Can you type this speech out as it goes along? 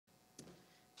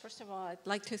First of all, I'd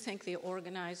like to thank the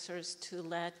organizers to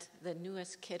let the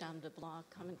newest kid on the block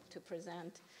come to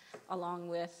present along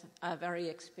with a very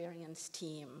experienced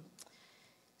team.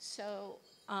 So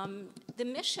the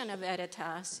mission of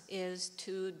Editas is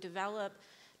to develop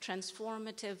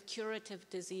transformative, curative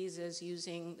diseases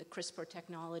using the CRISPR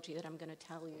technology that I'm going to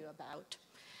tell you about.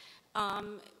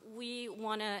 We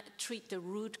want to treat the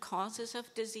root causes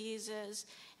of diseases,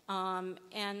 and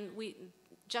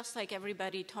just like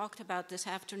everybody talked about this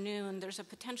afternoon, there's a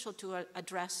potential to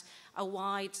address a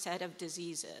wide set of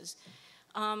diseases.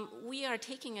 We are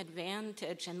taking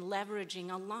advantage and leveraging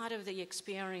a lot of the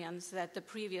experience that the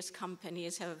previous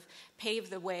companies have paved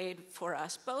the way for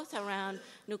us, both around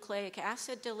nucleic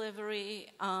acid delivery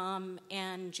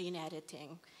and gene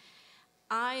editing.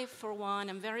 I, for one,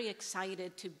 am very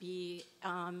excited to be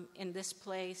in this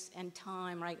place and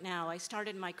time right now. I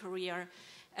started my career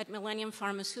at Millennium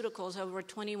Pharmaceuticals over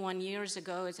 21 years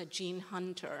ago as a gene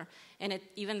hunter. And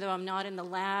even though I'm not in the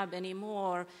lab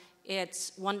anymore,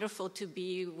 it's wonderful to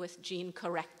be with gene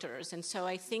correctors. And so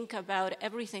I think about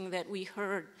everything that we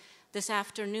heard this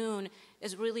afternoon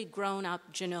is really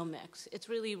grown-up genomics. It's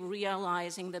really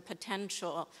realizing the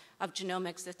potential of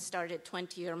genomics that started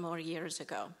 20 or more years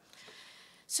ago.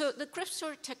 So the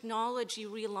CRISPR technology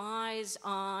relies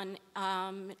on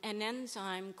an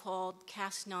enzyme called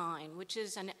Cas9, which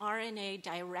is an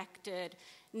RNA-directed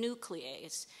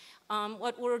nuclease.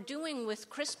 What we're doing with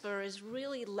CRISPR is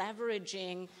really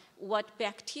leveraging what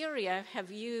bacteria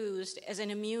have used as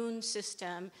an immune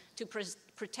system to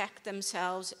protect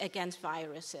themselves against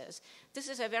viruses. This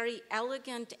is a very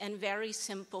elegant and very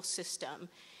simple system.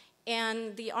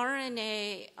 And the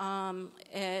RNA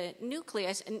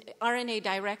nuclease, an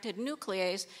RNA-directed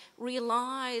nuclease,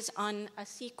 relies on a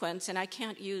sequence, and I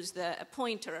can't use the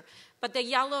pointer, but the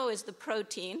yellow is the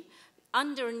protein.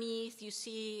 Underneath, you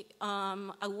see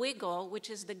a wiggle, which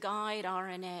is the guide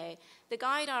RNA. The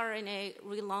guide RNA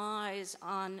relies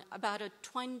on about a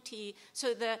 20,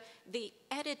 so the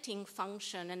editing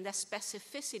function and the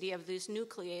specificity of this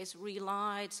nuclease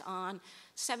relies on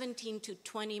 17 to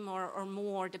 20 more or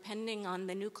more, depending on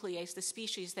the nuclease, the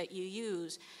species that you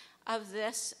use, of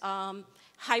this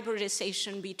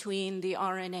hybridization between the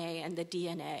RNA and the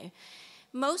DNA.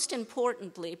 Most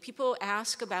importantly, people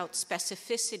ask about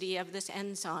specificity of this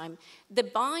enzyme. The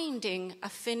binding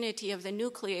affinity of the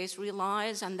nuclease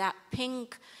relies on that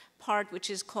pink part, which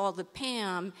is called the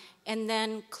PAM, and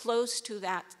then close to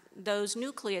those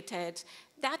nucleotides,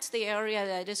 that's the area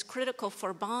that is critical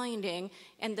for binding,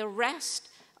 and the rest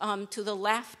to the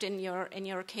left in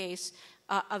your case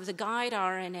of the guide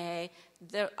RNA,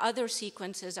 the other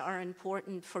sequences are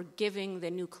important for giving the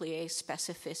nuclease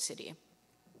specificity.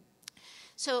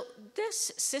 So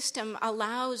this system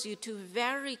allows you to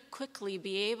very quickly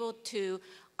be able to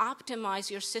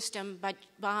optimize your system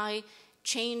by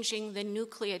changing the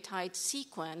nucleotide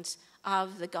sequence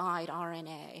of the guide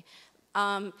RNA.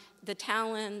 The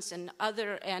TALENs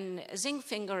and zinc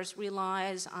fingers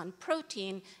relies on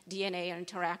protein DNA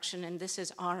interaction, and this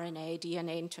is RNA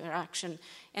DNA interaction.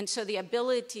 And so the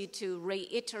ability to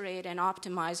reiterate and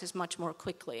optimize is much more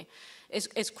quicker.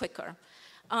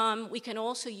 We can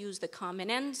also use the common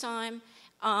enzyme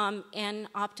and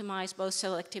optimize both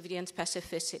selectivity and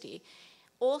specificity.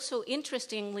 Also,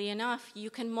 interestingly enough, you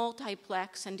can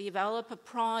multiplex and develop a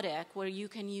product where you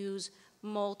can use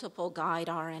multiple guide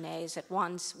RNAs at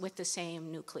once with the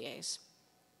same nuclease.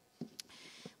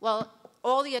 Well,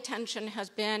 all the attention has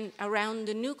been around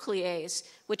the nuclease,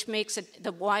 which makes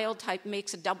the wild type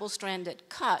makes a double-stranded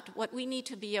cut. What we need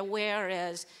to be aware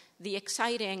is the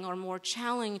exciting or more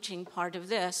challenging part of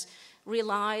this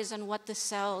relies on what the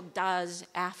cell does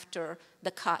after the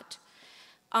cut.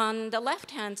 On the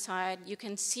left-hand side, you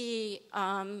can see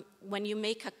when you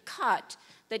make a cut,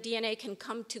 the DNA can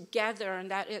come together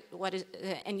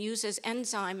and uses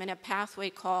enzyme in a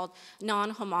pathway called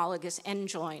non-homologous end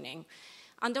joining.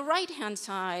 On the right-hand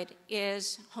side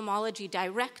is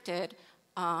homology-directed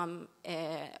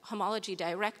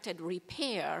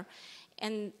repair,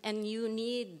 and you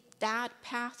need that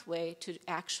pathway to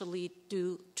actually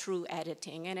do true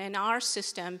editing. And in our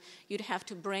system, you'd have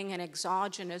to bring an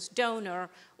exogenous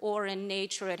donor, or in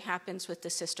nature, it happens with the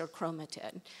sister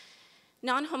chromatid.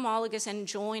 Non-homologous end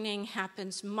joining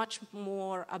happens much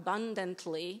more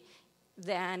abundantly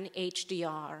than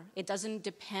HDR. It doesn't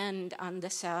depend on the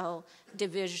cell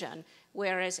division,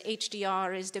 whereas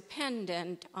HDR is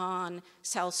dependent on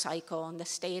cell cycle and the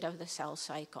state of the cell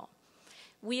cycle.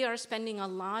 We are spending a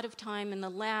lot of time in the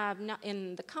lab,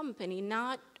 in the company,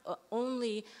 not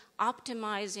only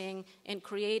optimizing and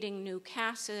creating new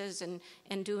Cases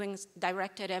and doing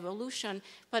directed evolution,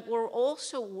 but we're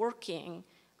also working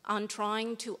on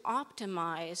trying to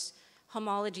optimize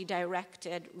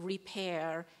homology-directed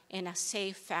repair in a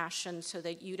safe fashion so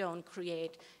that you don't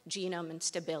create genome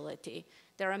instability.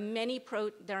 There are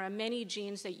many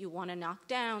genes that you want to knock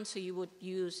down, so you would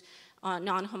use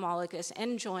non-homologous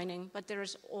end joining, but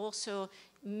there's also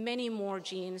many more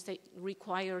genes that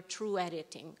require true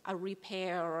editing, a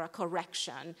repair or a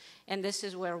correction, and this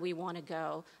is where we want to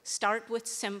go. Start with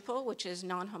simple, which is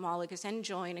non-homologous end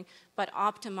joining, but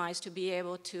optimize to be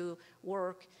able to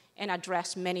work and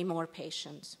address many more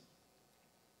patients.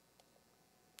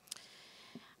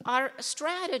 Our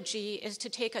strategy is to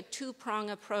take a two-prong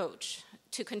approach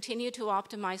to continue to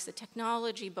optimize the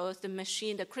technology, both the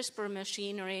CRISPR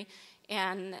machinery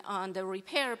and on the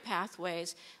repair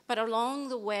pathways, but along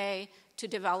the way to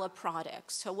develop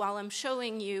products. So while I'm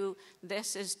showing you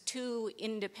this is two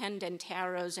independent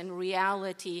arrows, in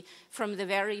reality, from the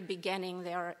very beginning,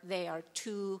 they are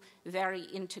two very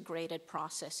integrated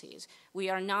processes. We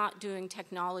are not doing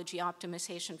technology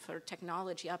optimization for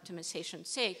technology optimization's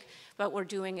sake, but we're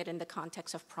doing it in the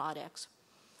context of products.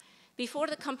 Before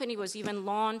the company was even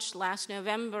launched last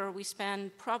November, we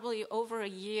spent probably over a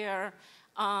year.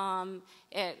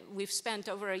 We've spent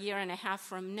over a year and a half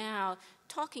from now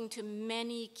talking to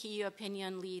many key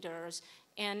opinion leaders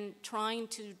and trying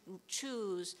to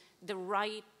choose the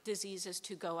right diseases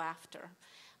to go after.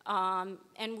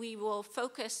 And we will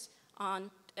focus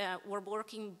on, we're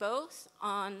working both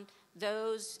on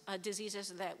those diseases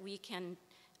that we can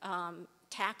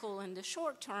tackle in the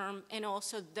short term and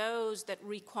also those that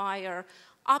require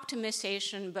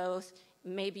optimization both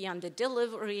maybe on the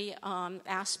delivery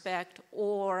aspect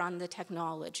or on the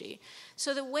technology.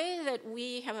 So the way that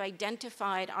we have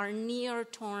identified our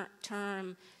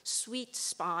near-term sweet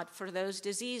spot for those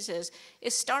diseases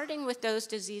is starting with those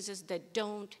diseases that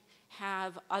don't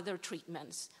have other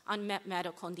treatments, unmet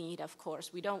medical need, of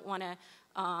course. We don't want to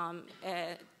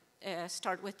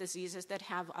start with diseases that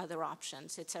have other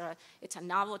options. It's a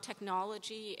novel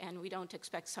technology, and we don't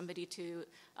expect somebody to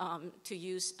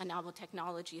use a novel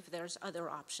technology if there's other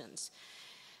options.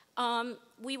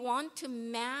 We want to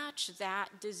match that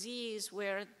disease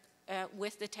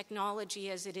with the technology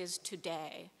as it is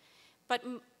today. But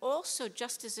also,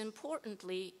 just as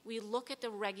importantly, we look at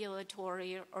the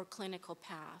regulatory or clinical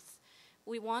path.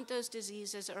 We want those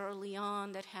diseases early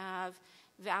on that have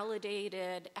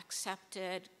validated,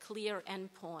 accepted, clear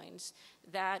endpoints,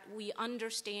 that we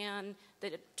understand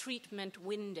the treatment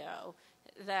window,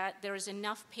 that there is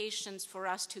enough patients for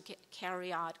us to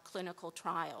carry out clinical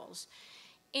trials.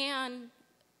 And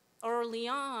early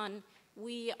on,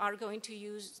 we are going to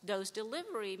use those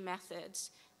delivery methods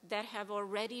that have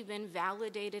already been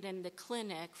validated in the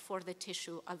clinic for the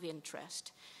tissue of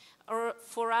interest. Or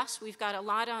for us, we've got a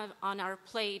lot on our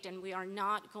plate, and we are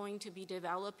not going to be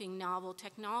developing novel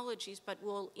technologies, but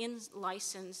we'll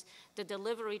license the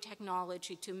delivery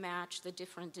technology to match the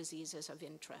different diseases of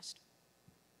interest.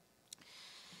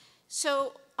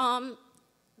 So our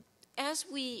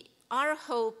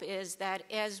hope is that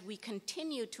as we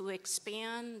continue to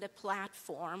expand the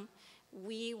platform,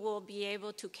 we will be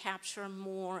able to capture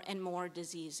more and more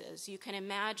diseases. You can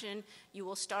imagine you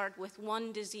will start with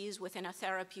one disease within a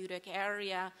therapeutic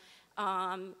area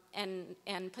and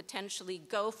potentially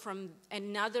go from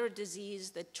another disease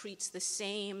that treats the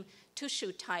same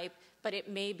tissue type, but it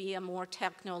may be a more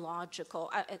technological,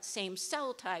 same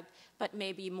cell type, but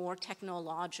maybe more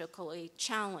technologically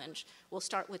challenged. We'll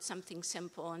start with something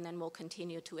simple, and then we'll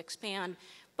continue to expand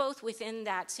both within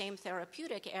that same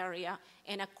therapeutic area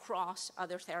and across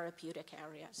other therapeutic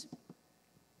areas.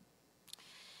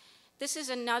 This is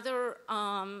another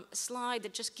slide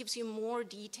that just gives you more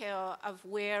detail of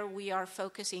where we are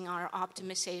focusing our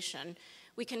optimization.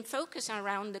 We can focus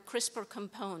around the CRISPR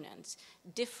components.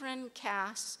 Different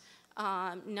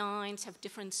Cas9s have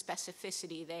different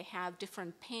specificity. They have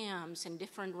different PAMs and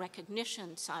different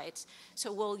recognition sites.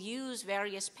 So we'll use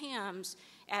various PAMs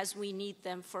as we need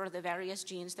them for the various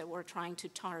genes that we're trying to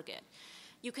target.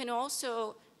 You can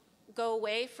also go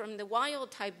away from the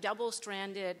wild-type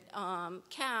double-stranded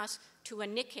Cas to a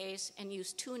nickase and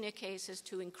use two nickases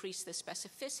to increase the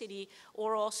specificity,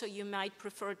 or also you might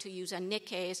prefer to use a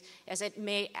nickase as it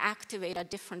may activate a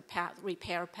different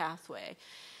repair pathway.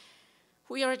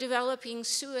 We are developing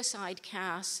suicide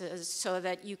Cases so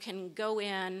that you can go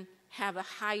in, have a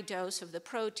high dose of the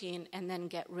protein, and then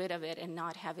get rid of it and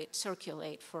not have it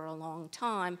circulate for a long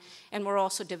time. And we're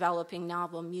also developing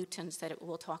novel mutants that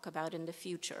we'll talk about in the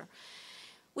future.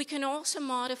 We can also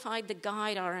modify the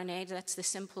guide RNA. That's the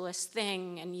simplest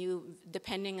thing, and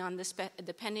depending on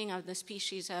the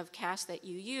species of Cas that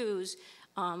you use,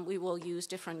 we will use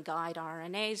different guide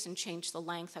RNAs and change the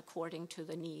length according to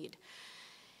the need.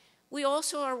 We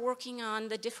also are working on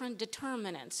the different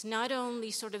determinants, not only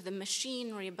sort of the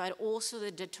machinery, but also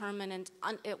the determinant.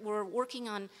 We're working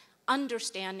on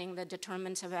understanding the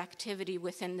determinants of activity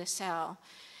within the cell.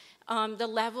 The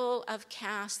level of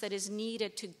Cas that is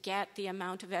needed to get the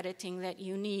amount of editing that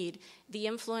you need, the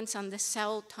influence on the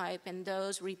cell type and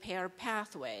those repair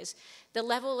pathways, the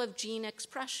level of gene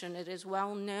expression. It is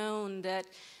well known that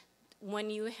when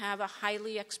you have a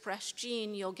highly expressed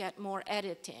gene, you'll get more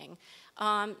editing.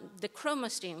 The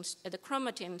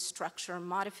chromatin structure,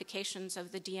 modifications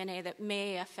of the DNA that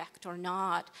may affect or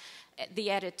not the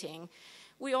editing.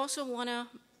 We also want to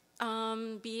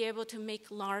be able to make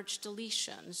large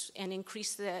deletions and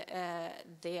increase the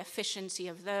efficiency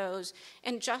of those.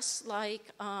 And just like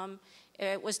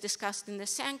it was discussed in the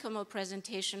Sankomo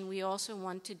presentation, we also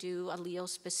want to do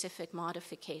allele-specific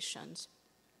modifications.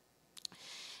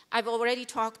 I've already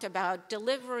talked about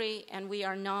delivery, and we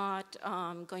are not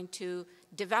going to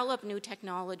develop new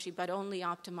technology, but only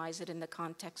optimize it in the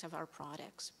context of our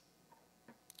products.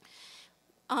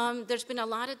 There's been a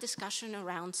lot of discussion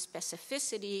around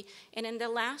specificity, and in the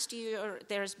last year,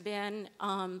 there's been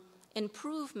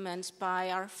improvements by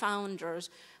our founders.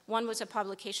 One was a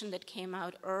publication that came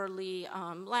out early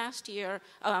last year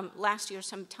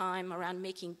sometime, around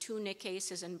making 2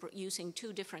 nicases and using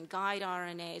 2 different guide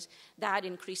RNAs. That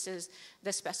increases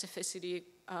the specificity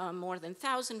more than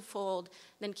 1,000-fold.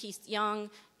 Then Keith Young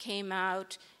came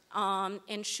out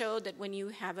and showed that when you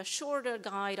have a shorter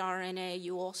guide RNA,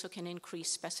 you also can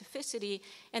increase specificity.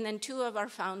 And then 2 of our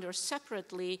founders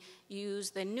separately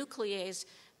used the nuclease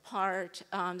part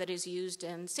that is used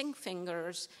in zinc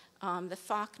fingers, the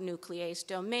FOC nuclease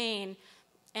domain,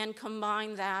 and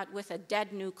combine that with a dead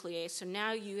nuclease. So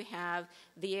now you have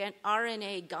the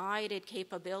RNA-guided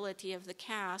capability of the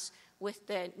Cas with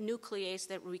the nuclease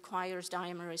that requires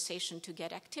dimerization to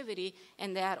get activity,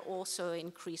 and that also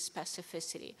increased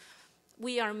specificity.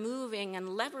 We are moving and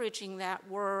leveraging that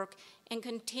work and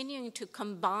continuing to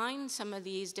combine some of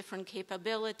these different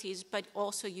capabilities, but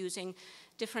also using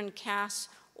different Cas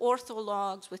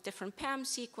orthologs with different PAM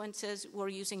sequences. We're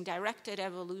using directed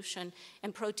evolution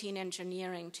and protein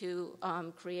engineering to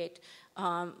create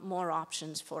more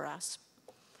options for us.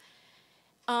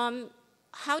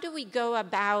 How do we go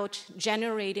about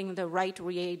generating the right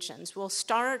reagents? We'll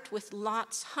start with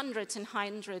hundreds and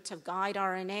hundreds of guide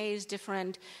RNAs,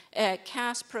 different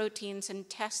Cas proteins, and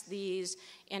test these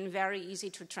in very easy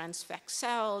to transfect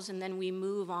cells, and then we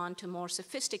move on to more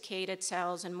sophisticated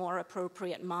cells and more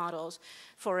appropriate models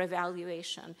for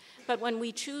evaluation. But when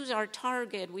we choose our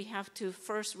target, we have to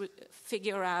first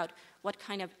figure out what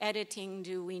kind of editing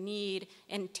do we need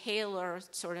and tailor,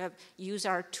 sort of use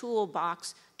our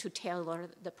toolbox to tailor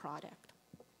the product.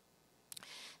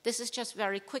 This is just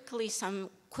very quickly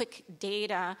some quick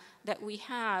data that we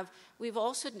have. We've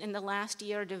also, in the last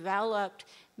year, developed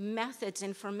methods,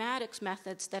 informatics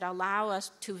methods, that allow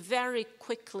us to very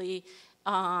quickly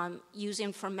use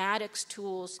informatics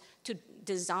tools to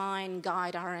design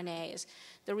guide RNAs.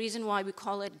 The reason why we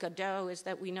call it Godot is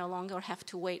that we no longer have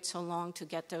to wait so long to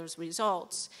get those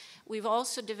results. We've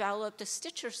also developed a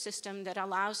stitcher system that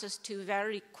allows us to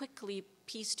very quickly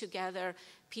piece together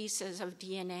pieces of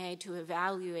DNA to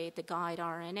evaluate the guide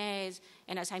RNAs.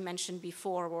 And as I mentioned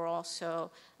before, we're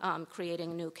also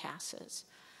creating new Cases.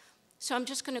 So I'm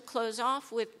just going to close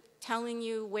off with telling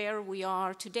you where we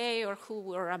are today or who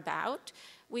we're about.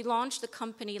 We launched the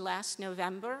company last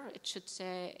November. It should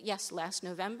say, yes, last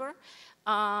November.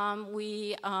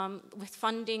 With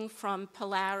funding from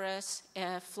Polaris,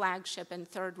 Flagship, and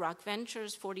Third Rock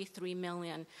Ventures, $43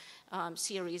 million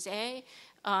Series A.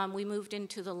 We moved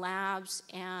into the labs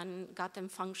and got them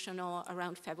functional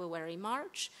around February,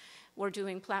 March. We're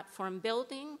doing platform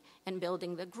building and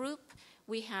building the group.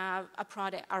 We have a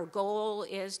product. Our goal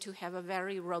is to have a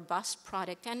very robust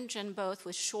product engine, both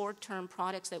with short-term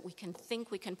products that we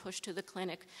can push to the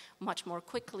clinic much more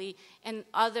quickly, and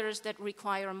others that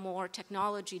require more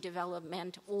technology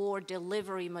development or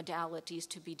delivery modalities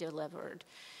to be delivered.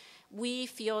 We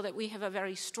feel that we have a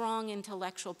very strong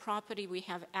intellectual property. We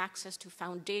have access to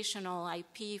foundational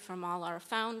IP from all our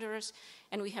founders,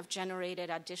 and we have generated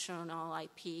additional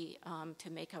IP to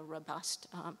make a robust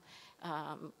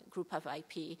group of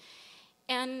IP.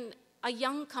 And a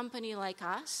young company like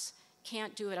us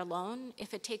can't do it alone.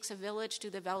 If it takes a village to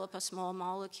develop a small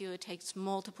molecule, it takes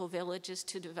multiple villages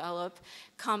to develop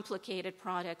complicated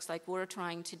products like we're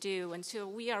trying to do. And so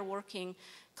we are working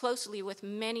closely with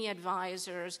many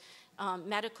advisors,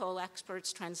 medical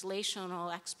experts,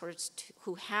 translational experts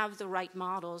who have the right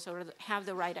models or have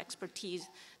the right expertise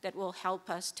that will help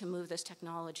us to move this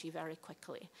technology very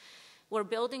quickly. We're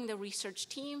building the research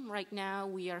team. Right now,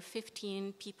 we are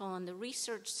 15 people on the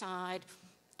research side,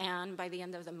 and by the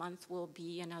end of the month, will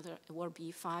be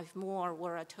 5 more.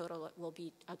 Will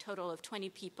be a total of 20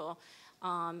 people,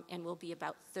 and will be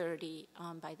about 30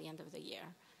 by the end of the year.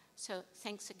 So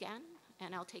thanks again,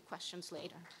 and I'll take questions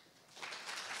later.